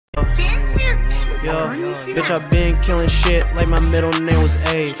Bitch, I been killing shit like my middle name was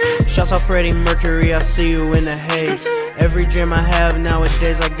Ace. Shouts out Freddie Mercury, I see you in the haze. Every dream I have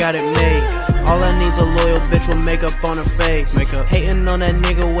nowadays, I got it made. All I need's a loyal bitch with makeup on her face. Hating on that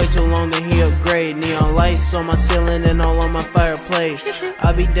nigga way too long, then he upgrade. Neon lights on my ceiling and all on my fireplace.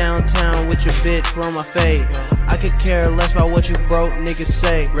 I be downtown with your bitch, roll my fade. I could care less about what you broke niggas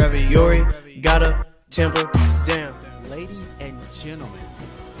say. Ravioli, got a temper, damn. Ladies and gentlemen,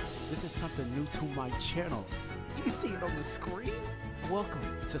 this is something new to my channel. You see it on the screen? Welcome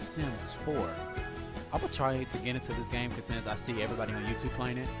to Sims 4. I'm gonna try to get into this game because since I see everybody on YouTube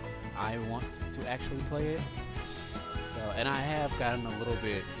playing it, I want to actually play it. So, and I have gotten a little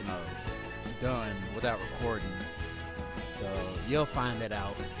bit, you know, done without recording. So you'll find that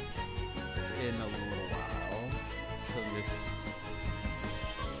out in a little while. So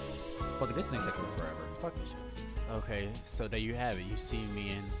this thing's taking forever. Fuck this shit. Okay, so there you have it. You see me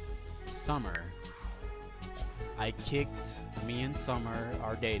in Summer. I kicked me and Summer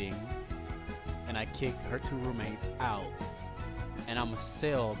are dating, and I kicked her two roommates out, and I'm gonna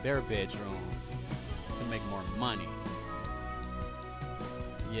sell their bedroom to make more money.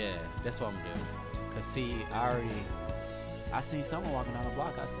 Yeah, that's what I'm gonna do. Cause see, I seen Summer walking down the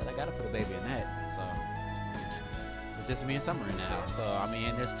block. I said I gotta put a baby in that. So it's just me and Summer in the house. So I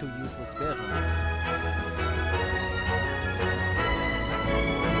mean, there's two useless bedrooms.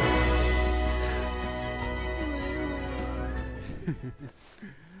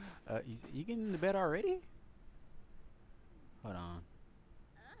 You getting in the bed already? Hold on.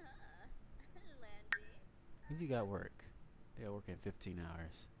 When you got work? Yeah, working 15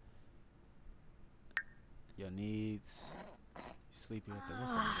 hours. Your needs. You sleepy up there?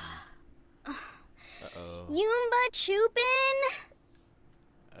 What's up? Uh-oh. Yumba choopin'?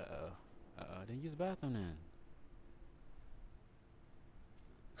 Uh-oh. Uh-oh. Then use the bathroom then.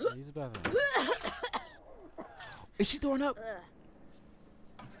 Use the bathroom. Is she throwing up? Yo.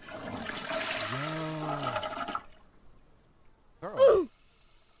 Girl.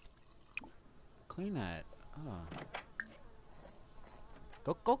 Clean that.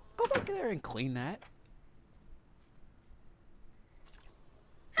 Go back there and clean that.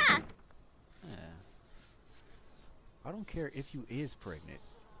 Huh. Yeah. I don't care if you is pregnant.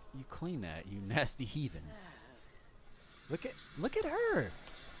 You clean that, you nasty heathen. Look at her.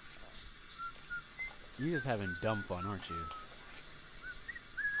 You're just having dumb fun, aren't you?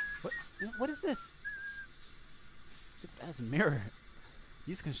 What is this? That's a mirror.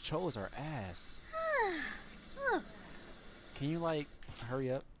 These controls are ass. Can you like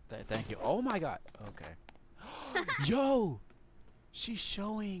hurry up? Thank you. Oh my god. Okay. Yo, she's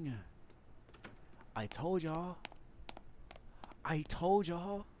showing. I told y'all.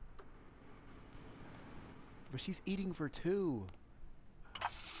 But she's eating for two.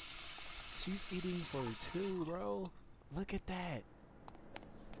 She's eating for two, bro. Look at that.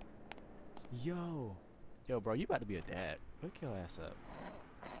 Yo, bro, you about to be a dad. Wake your ass up.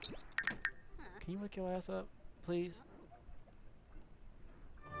 Can you wake your ass up, please?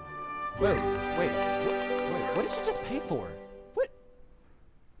 Wait. What did she just pay for? What?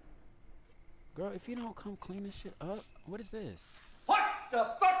 Girl, if you don't come clean this shit up, what is this? What the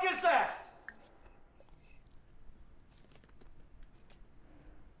fuck is that?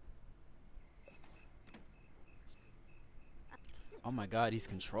 Oh my god, these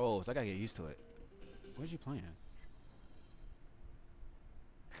controls. I gotta get used to it. What is you playing?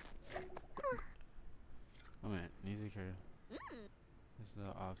 Oh man, Neezzygrp. This is the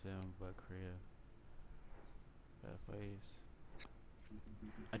off-them, but Korea. Bad face.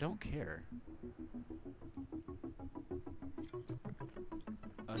 I don't care.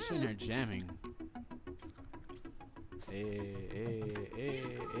 Oh, she's in there jamming.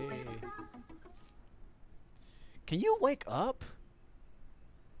 Hey. Can you wake up?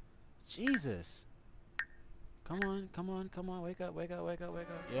 Jesus. Come on, wake up.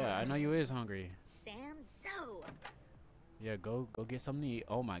 Yeah, I know you is hungry. Sam so. Yeah, go get something to eat.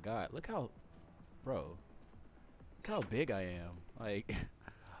 Oh my god, look how big I am. Like,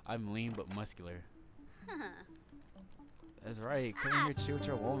 I'm lean but muscular. That's right, come here, chill with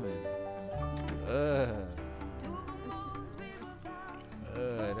your woman.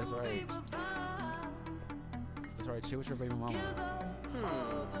 That's right. That's right, chill with your baby mama.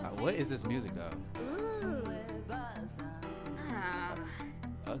 What is this music though?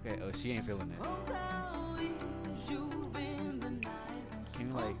 Okay, oh, she ain't feeling it. Can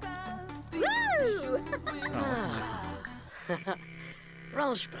you like... Woo! Hold on, what's the next one?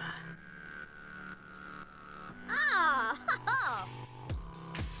 Rolshba.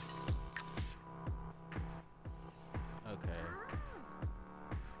 Okay.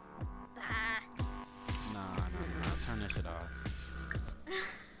 that shit off.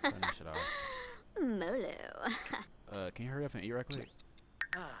 Turn that shit off. Molo. Can you hurry up and eat right quick?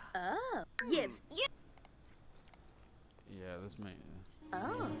 Oh. Yes. Yes. Yeah, this man.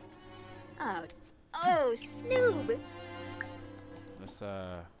 Oh. Out. Oh, Snoob. Let's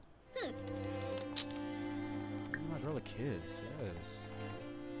give my girl a kiss. Yes.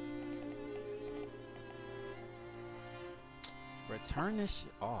 Return this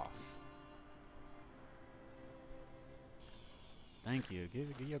shit off. Thank you. Give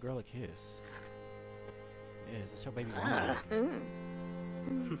your girl a kiss. Yes, that's your baby mama.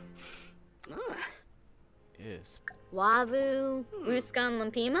 Yes. Wavu. Ruskan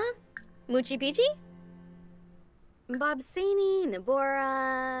Lampima. Muchi Pichi. Bobsini.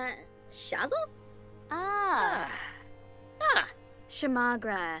 Nabora. Shazzle?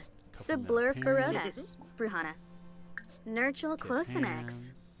 Shamagra. Sublur Baroda. Bruhana. Nurchel Kiss Quosenex.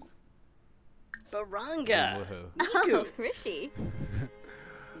 hands. Baranga. Whoa. Oh, Rishi.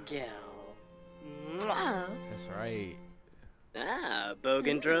 Gal. Oh. That's right.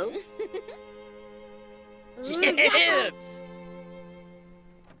 Bogandro. Ooh, Gibbs.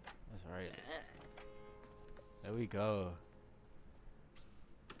 That's right. There we go.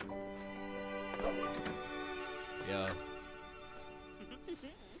 Yo.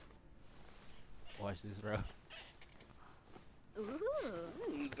 Watch this, bro. Ooh.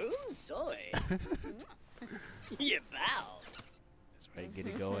 Boom soy. You bow. That's right. Get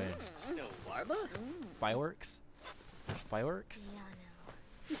it going. No warba? Fireworks? Fireworks?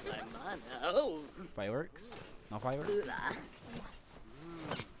 Oh. Fireworks? No fireworks? Bula.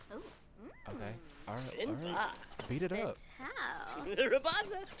 Okay. Alright. Finba. Beat it up. How?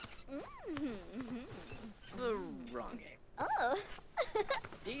 Rabasa. Barange. Oh.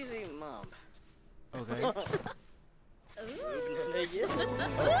 Deezy mom. Okay. Ooh.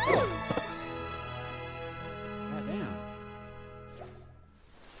 God damn.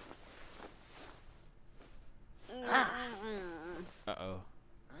 Uh-oh.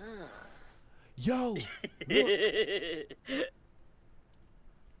 Yo!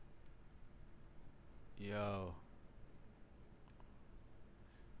 Yo.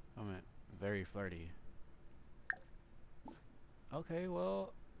 I'm very flirty. Okay,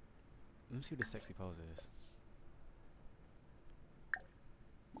 well, let me see what the sexy pose is.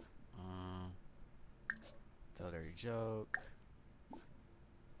 Tell a dirty joke.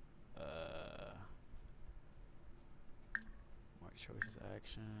 More choices,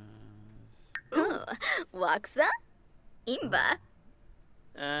 actions. Ooh. Waxa. Imba.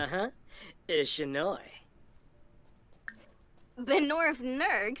 Ishinoi. Benorf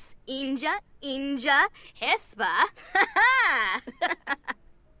Nurks. Inja. Hespa.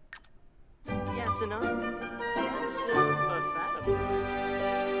 Yasino. I'm so fathomable.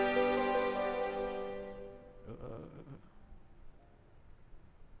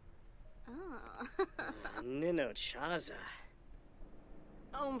 Oh. Nino Chaza.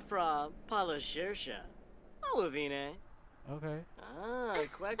 Omfra Palashirsha. Oavine. Okay.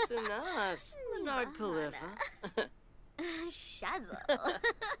 Quexanas. Leonard Palifa. Shazzle.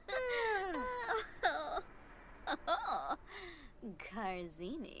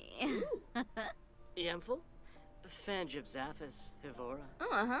 Carzini. Yemful. Fanjibzaphis Hivora.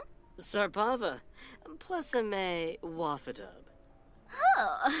 Uh-huh. Sarpava. Plesame Wafadub.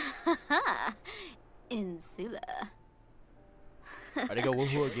 Oh. Insula. Are they go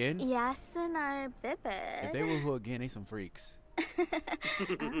woohoo again? Yasanar If they Bippe. woohoo again, they some freaks.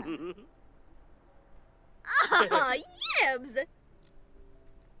 Oh, yibs!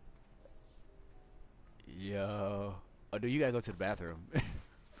 Yo. Oh, dude, you gotta go to the bathroom.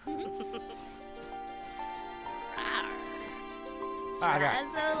 I got.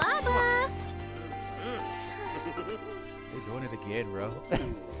 Razolaba. They're doing it again, bro.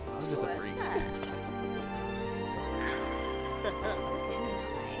 I'm just a What's freak. that?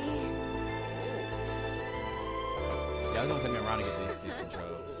 Y'all gonna take me around to get these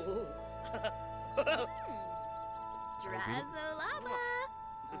controls. Drazolaba.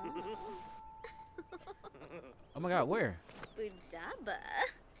 Oh my god, where? Budaba.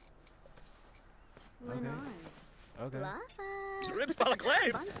 Okay. Lenon. Okay. Blava. Rips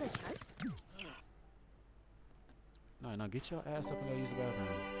Balaclave. Bunsa chart. No, get your ass up and go use the bathroom.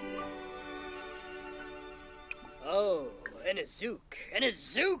 Oh, and a zook.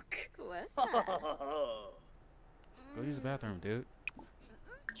 What's that? Go use the bathroom, dude.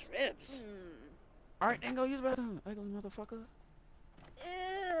 Trips. Alright, then go use the bathroom, ugly motherfucker.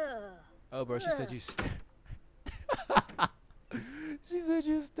 Ew. Oh, bro, she said you stink. She said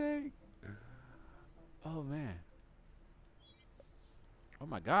you stink. Oh, man. Oh,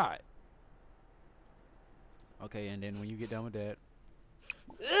 my God. Okay, and then when you get done with that,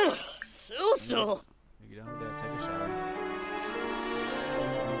 Ugh, so. you get done with that, take a shower.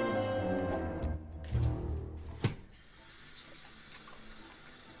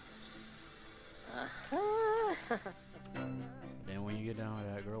 Then when you get done with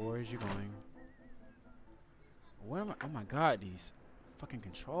that, girl, where is you going? What am I? Oh my God, these fucking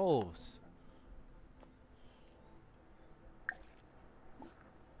controls.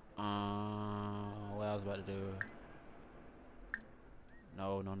 What I was about to do?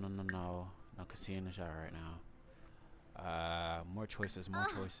 No, cause he in the shower right now. More choices, more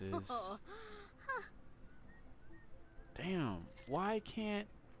choices. Damn, why can't?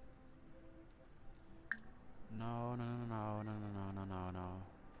 No.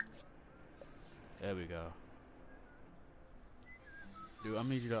 There we go. Dude, I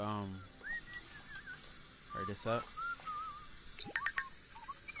need you to hurry this up.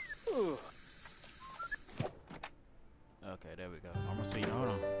 Ooh. Okay, there we go. Normal speed. Hold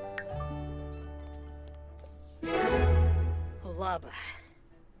on. Olaba.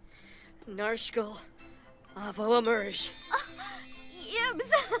 Narshkal. Avo emerge.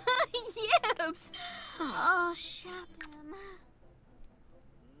 Yibs! Yibs! Oh, Shapim.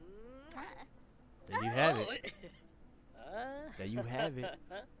 There you have it. There you have it.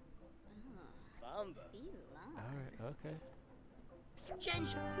 Bamba. Alright, okay.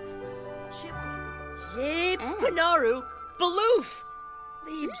 Ginger. Chip. Yibs Panaru. Baloof.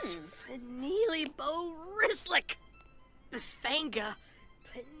 Leaves. Fanili Bo Rislik. Befanga.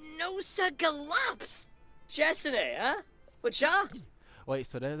 Penosa Galops. Jessene, huh? Whatcha? Wait,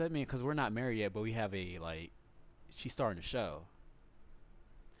 so does that mean, because we're not married yet, but we have a, like, she's starting the show.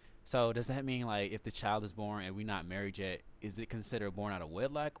 So does that mean, like, if the child is born and we're not married yet, is it considered born out of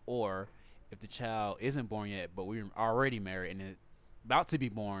wedlock? Or if the child isn't born yet, but we're already married and it's about to be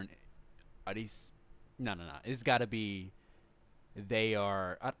born, are these... No. It's got to be... They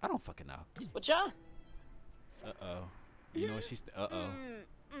are... I don't fucking know. Whatcha? Uh-oh. You know what she's... Uh-oh.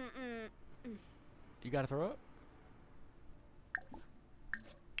 You got to throw up?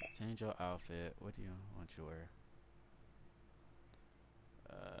 Change your outfit. What do you want you to wear?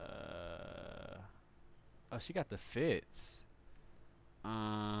 Oh, she got the fits.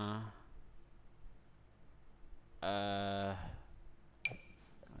 No.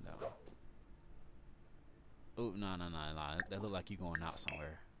 Ooh, no. That look like you going out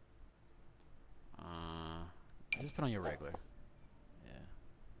somewhere. Just put on your regular. Yeah.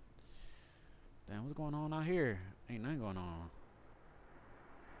 Damn, what's going on out here? Ain't nothing going on.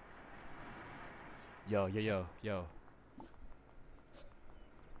 Yo.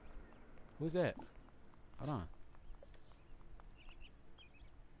 Who's that? Hold on.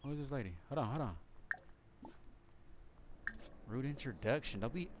 Who's this lady? Hold on. Rude introduction.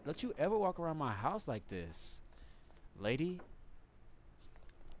 Don't you ever walk around my house like this, lady.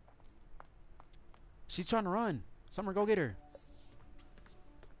 She's trying to run. Summer, go get her.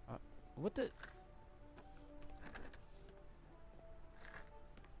 What the?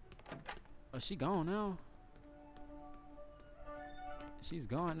 Oh, she gone now. She's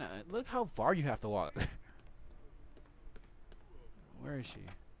gone now. Look how far you have to walk. Where is she?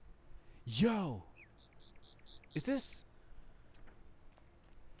 Yo! Is this...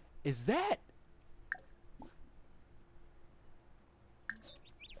 Is that...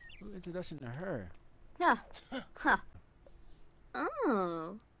 Who introduction to her? Huh. Huh.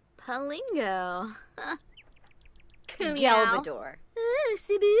 Oh, Palingo. Galvador.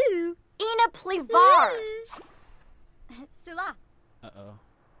 Cebu. Ina Plivar. Sula. Uh-oh.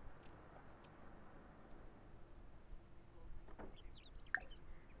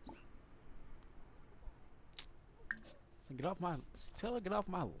 So get off my... Tell her get off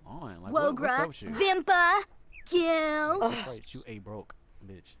my lawn. Like, what's Wogra. up with you? Vimpa. Gil. That's right, you a broke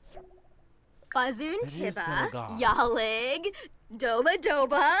bitch. Bazoon That is Tiba. Gulligar. Yalig. Doba.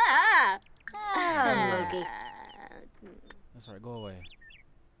 Logie. That's right, go away.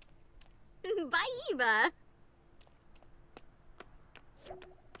 Baiba.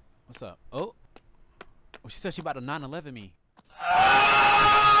 What's up? Oh, she said she about to 9/11 me.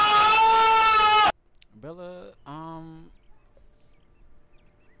 Bella,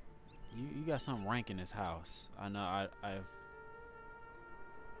 you got some rank in this house. I know. I've.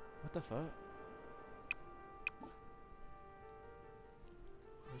 What the fuck?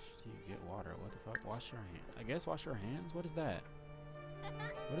 Which do you get water? What the fuck? Wash your hands. I guess wash your hands. What is that?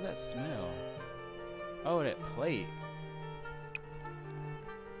 What does that smell? Oh, that plate.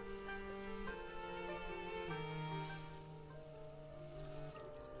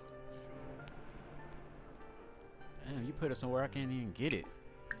 Damn, you put it somewhere I can't even get it.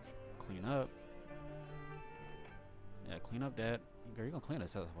 Clean up. Yeah, clean up that. Girl, you gonna clean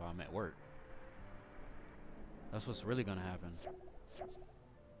this up while I'm at work. That's what's really gonna happen.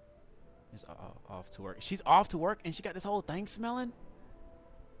 She's off to work. She's off to work and she got this whole thing smelling?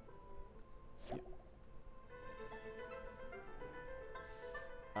 Yeah.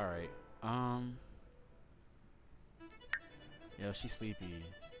 Alright. Yeah, she's sleepy.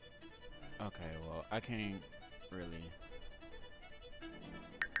 Okay, well, I can't really.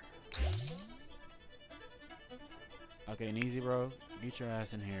 Okay, Neezy, bro, get your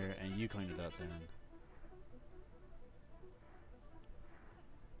ass in here and you clean it up then.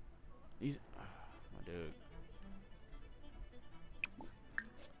 These, my dude.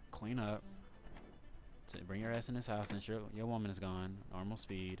 Clean up. Bring your ass in this house and your woman is gone. Normal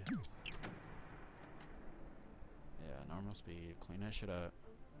speed. Yeah, normal speed. Clean that shit up.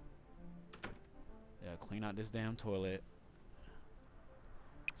 Yeah, clean out this damn toilet.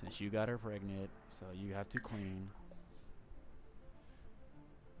 Since you got her pregnant, so you have to clean.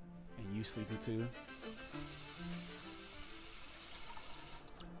 And you sleepy too.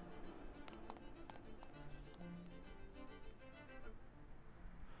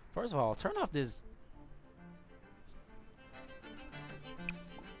 First of all, turn off this.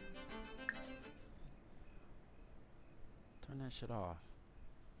 Turn that shit off.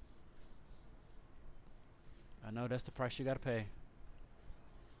 I know that's the price you gotta pay.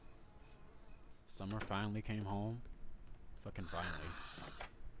 Summer finally came home. Fucking finally.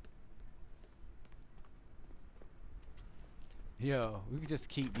 Yo, we can just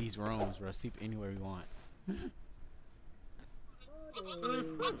keep these rooms, bro. Sleep anywhere we want.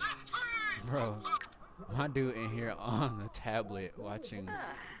 Bro, my dude in here on the tablet watching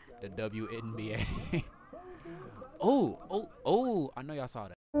the WNBA. Oh, I know y'all saw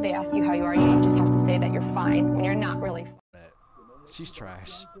that. They ask you how you are, you just have to say that you're fine when you're not really. She's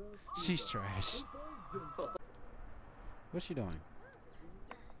trash. She's trash. What's she doing?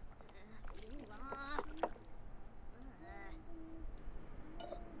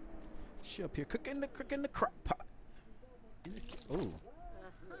 She up here cooking the crock pot. Oh.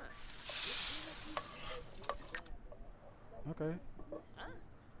 Okay.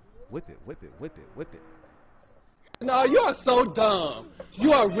 Whip it, whip it, whip it, whip it. No, you are so dumb.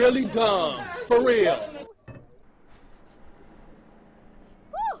 You are really dumb. For real.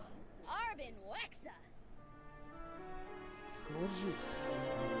 Whew! Arvin Wexa. What did you?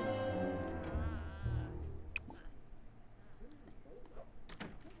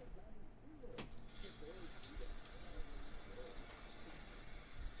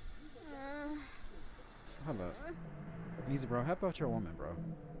 Hold up. Easy, bro. How about your woman, bro?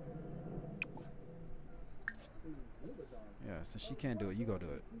 Yeah, since she can't do it, you go do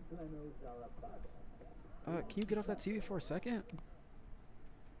it. Can you get off that TV for a second?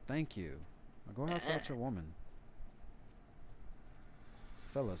 Thank you. Now go help out your woman.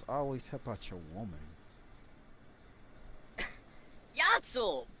 Fellas, always help out your woman.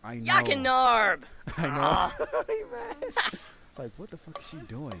 Yatzel! I know. Yakinarb! I know. Hey, man. Like, what the fuck is she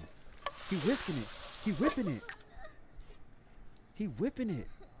doing? He whisking it. He whipping it. He whipping it.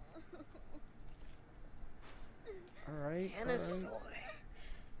 Alright,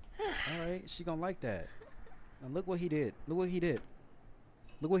 alright, she gonna like that. Now look what he did. Look what he did.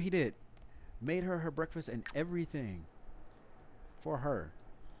 Look what he did. Made her her breakfast and everything. For her.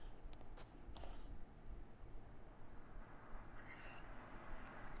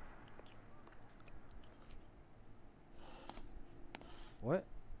 What?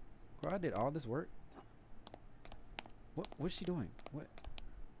 Girl, I did all this work? What's she doing? What?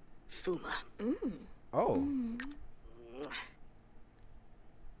 Fuma. Oh.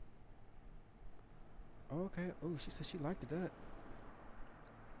 Okay. Oh, she said she liked that.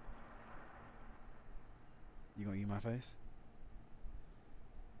 You gonna eat my face?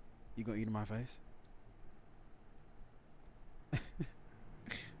 You gonna eat in my face?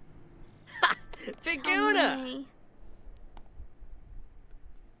 Figuna!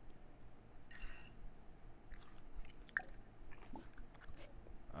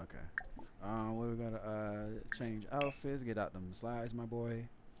 Okay. We gotta change outfits, get out them slides, my boy.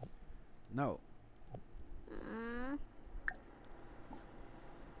 No.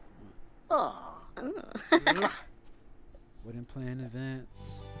 Oh. Wouldn't plan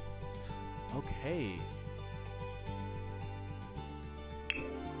events. Okay.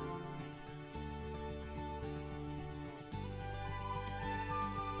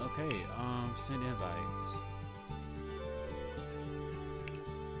 Okay, send invites.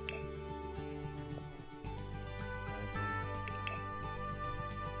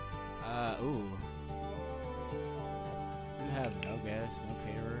 Ooh. You have no guests, no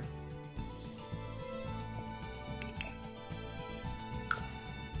caterer.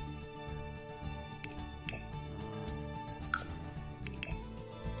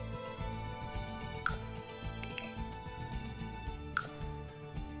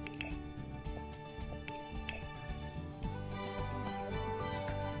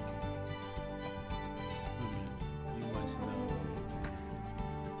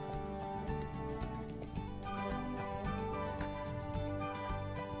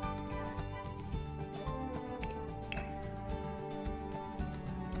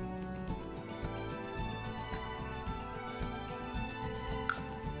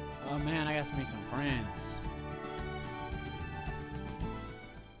 Oh man, I gotta meet some friends.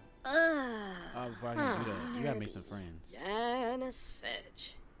 Oh, before I can do that, you gotta meet some friends. Jana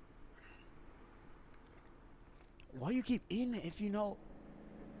Sedge. Why you keep eating it if you know?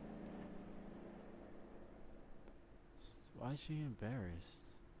 Why is she embarrassed?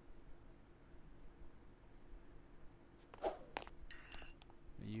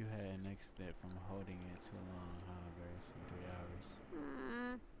 You had a next step from holding it too long. How embarrassing, 3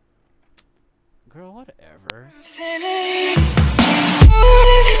 hours. Girl, whatever.